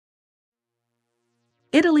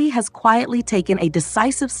Italy has quietly taken a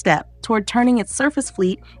decisive step toward turning its surface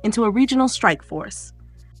fleet into a regional strike force.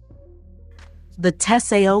 The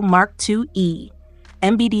TESEO Mk2,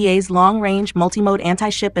 MBDA's long-range multi-mode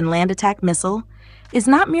anti-ship and land attack missile, is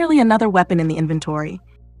not merely another weapon in the inventory.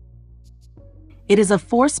 It is a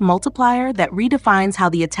force multiplier that redefines how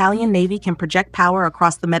the Italian Navy can project power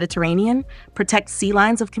across the Mediterranean, protect sea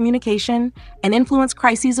lines of communication, and influence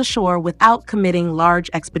crises ashore without committing large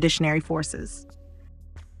expeditionary forces.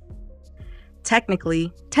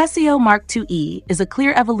 Technically, TESEO Mk2 is a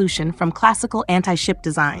clear evolution from classical anti-ship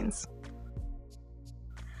designs.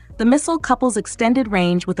 The missile couples extended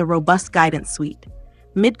range with a robust guidance suite,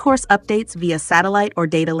 mid-course updates via satellite or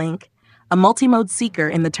data link, a multi-mode seeker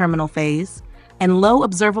in the terminal phase, and low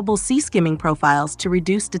observable sea-skimming profiles to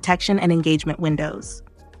reduce detection and engagement windows.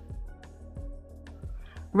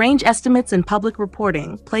 Range estimates and public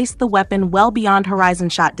reporting place the weapon well beyond horizon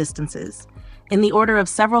shot distances, in the order of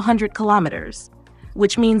several hundred kilometers,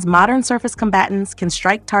 which means modern surface combatants can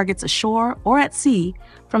strike targets ashore or at sea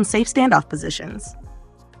from safe standoff positions.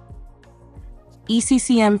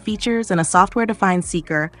 ECCM features and a software-defined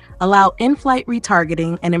seeker allow in-flight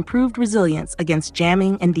retargeting and improved resilience against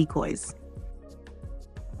jamming and decoys.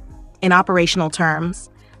 In operational terms,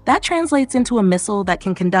 that translates into a missile that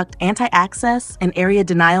can conduct anti-access and area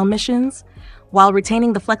denial missions while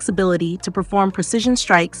retaining the flexibility to perform precision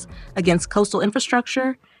strikes against coastal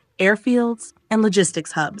infrastructure, airfields, and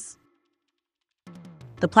logistics hubs.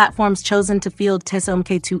 The platforms chosen to field TESEO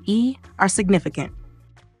Mk2 are significant.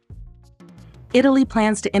 Italy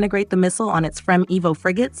plans to integrate the missile on its FREMM EVO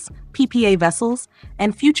frigates, PPA vessels,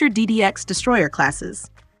 and future DDX destroyer classes.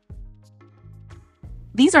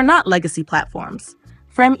 These are not legacy platforms.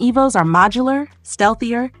 FREMM EVOs are modular,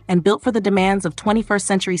 stealthier, and built for the demands of 21st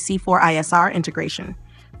century C4ISR integration.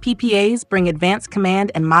 PPAs bring advanced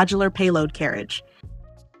command and modular payload carriage.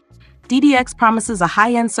 DDX promises a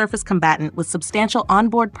high-end surface combatant with substantial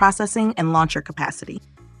onboard processing and launcher capacity.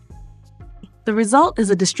 The result is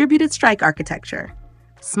a distributed strike architecture.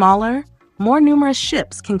 Smaller, more numerous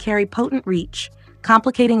ships can carry potent reach,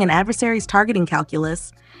 complicating an adversary's targeting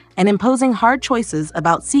calculus and imposing hard choices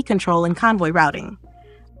about sea control and convoy routing.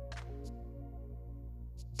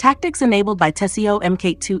 Tactics enabled by TESEO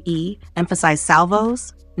Mk2 emphasize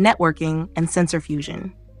salvos, networking, and sensor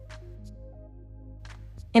fusion.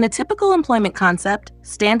 In a typical employment concept,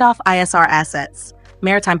 standoff ISR assets,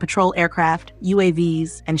 maritime patrol aircraft,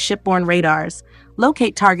 UAVs, and shipborne radars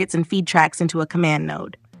locate targets and feed tracks into a command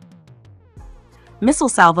node. Missile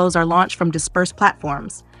salvos are launched from dispersed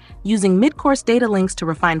platforms, using mid-course data links to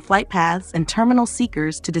refine flight paths and terminal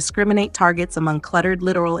seekers to discriminate targets among cluttered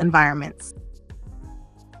littoral environments.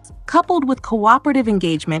 Coupled with cooperative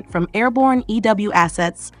engagement from airborne EW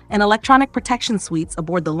assets and electronic protection suites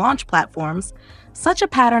aboard the launch platforms, such a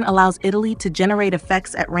pattern allows Italy to generate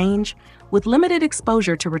effects at range with limited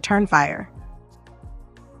exposure to return fire.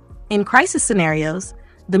 In crisis scenarios,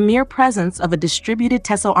 the mere presence of a distributed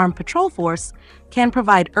TESEO armed patrol force can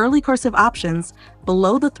provide early cursive options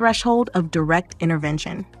below the threshold of direct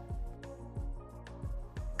intervention.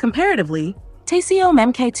 Comparatively, TESEO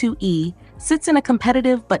Mk2 sits in a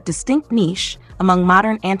competitive but distinct niche among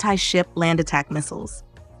modern anti-ship land attack missiles.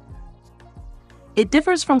 It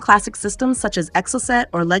differs from classic systems such as Exocet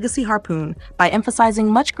or legacy Harpoon by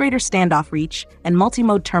emphasizing much greater standoff reach and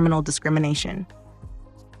multi-mode terminal discrimination.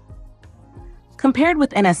 Compared with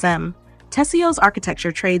NSM, TESEO's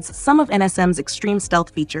architecture trades some of NSM's extreme stealth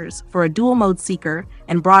features for a dual-mode seeker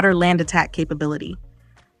and broader land attack capability.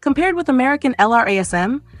 Compared with American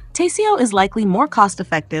LRASM, TESEO is likely more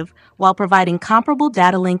cost-effective while providing comparable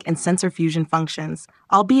data link and sensor fusion functions,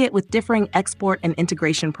 albeit with differing export and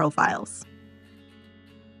integration profiles.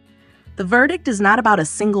 The verdict is not about a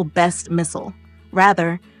single best missile.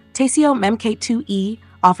 Rather, TESEO Mk2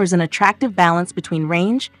 offers an attractive balance between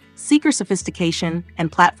range, seeker sophistication,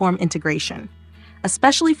 and platform integration,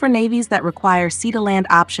 especially for navies that require sea-to-land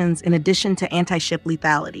options in addition to anti-ship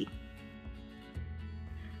lethality.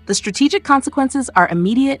 The strategic consequences are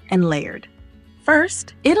immediate and layered.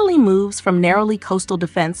 First, Italy moves from narrowly coastal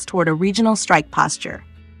defense toward a regional strike posture.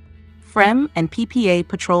 FREMM and PPA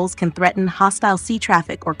patrols can threaten hostile sea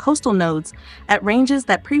traffic or coastal nodes at ranges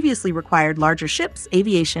that previously required larger ships,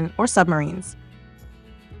 aviation, or submarines.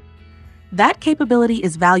 That capability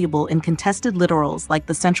is valuable in contested littorals like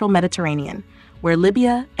the central Mediterranean, where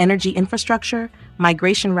Libya, energy infrastructure,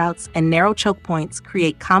 migration routes, and narrow choke points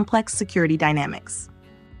create complex security dynamics.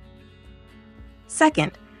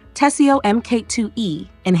 Second, TESEO Mk2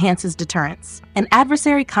 enhances deterrence. An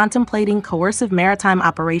adversary contemplating coercive maritime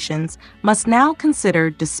operations must now consider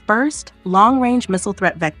dispersed, long-range missile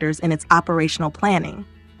threat vectors in its operational planning.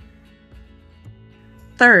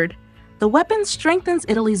 Third, the weapon strengthens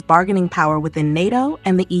Italy's bargaining power within NATO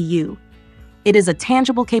and the EU. It is a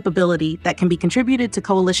tangible capability that can be contributed to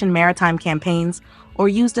coalition maritime campaigns or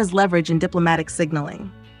used as leverage in diplomatic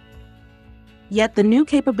signaling. Yet the new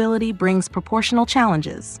capability brings proportional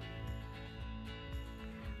challenges.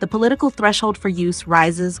 The political threshold for use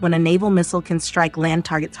rises when a naval missile can strike land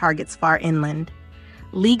targets far inland.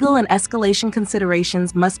 Legal and escalation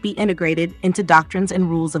considerations must be integrated into doctrines and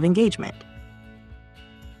rules of engagement.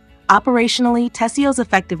 Operationally, TESEO's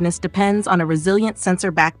effectiveness depends on a resilient sensor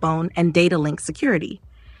backbone and data link security.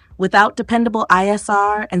 Without dependable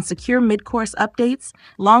ISR and secure mid-course updates,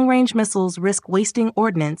 long-range missiles risk wasting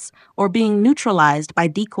ordnance or being neutralized by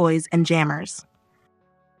decoys and jammers.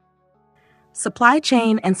 Supply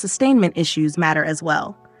chain and sustainment issues matter as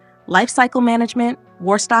well. Lifecycle management,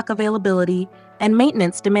 war stock availability, and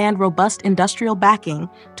maintenance demand robust industrial backing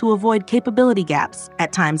to avoid capability gaps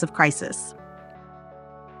at times of crisis.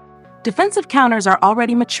 Defensive counters are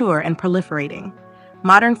already mature and proliferating.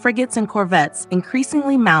 Modern frigates and corvettes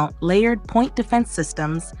increasingly mount layered point defense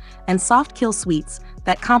systems and soft kill suites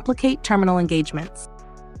that complicate terminal engagements.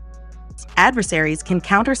 Adversaries can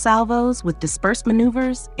counter salvos with dispersed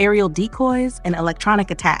maneuvers, aerial decoys, and electronic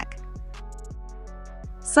attack.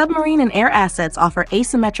 Submarine and air assets offer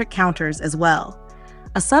asymmetric counters as well.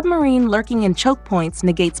 A submarine lurking in choke points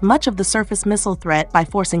negates much of the surface missile threat by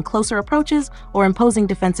forcing closer approaches or imposing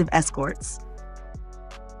defensive escorts.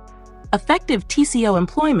 Effective TESEO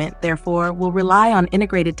employment, therefore, will rely on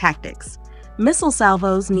integrated tactics. Missile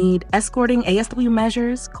salvos need escorting ASW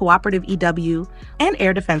measures, cooperative EW, and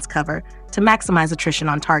air defense cover to maximize attrition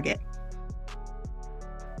on target.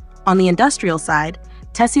 On the industrial side,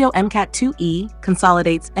 TESEO Mk2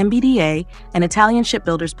 consolidates MBDA and Italian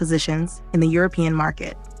shipbuilders' positions in the European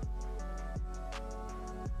market.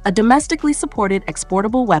 A domestically supported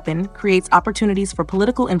exportable weapon creates opportunities for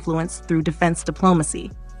political influence through defense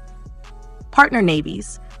diplomacy. Partner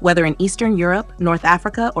navies, whether in Eastern Europe, North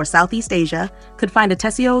Africa, or Southeast Asia, could find a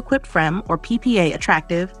TESEO-equipped FREMM or PPA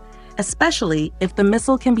attractive, especially if the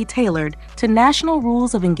missile can be tailored to national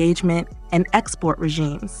rules of engagement and export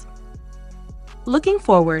regimes. Looking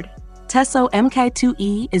forward, TESEO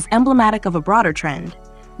Mk2 is emblematic of a broader trend.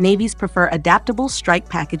 Navies prefer adaptable strike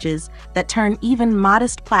packages that turn even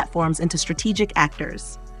modest platforms into strategic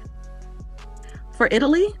actors. For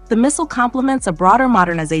Italy, the missile complements a broader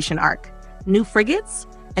modernization arc: new frigates,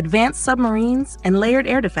 advanced submarines, and layered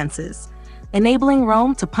air defenses, enabling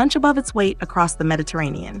Rome to punch above its weight across the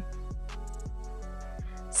Mediterranean.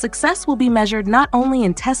 Success will be measured not only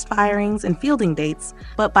in test firings and fielding dates,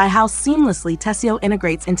 but by how seamlessly TESEO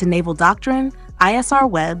integrates into naval doctrine, ISR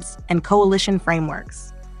webs, and coalition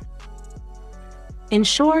frameworks. In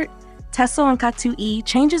short, TESEO Mk2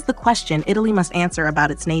 changes the question Italy must answer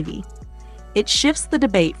about its navy. It shifts the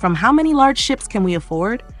debate from how many large ships can we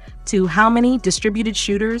afford to how many distributed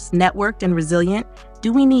shooters, networked and resilient,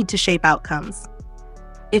 do we need to shape outcomes.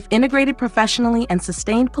 If integrated professionally and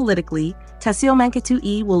sustained politically, TESEO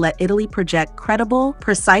Mk2 will let Italy project credible,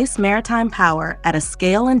 precise maritime power at a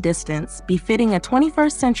scale and distance befitting a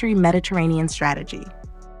 21st century Mediterranean strategy.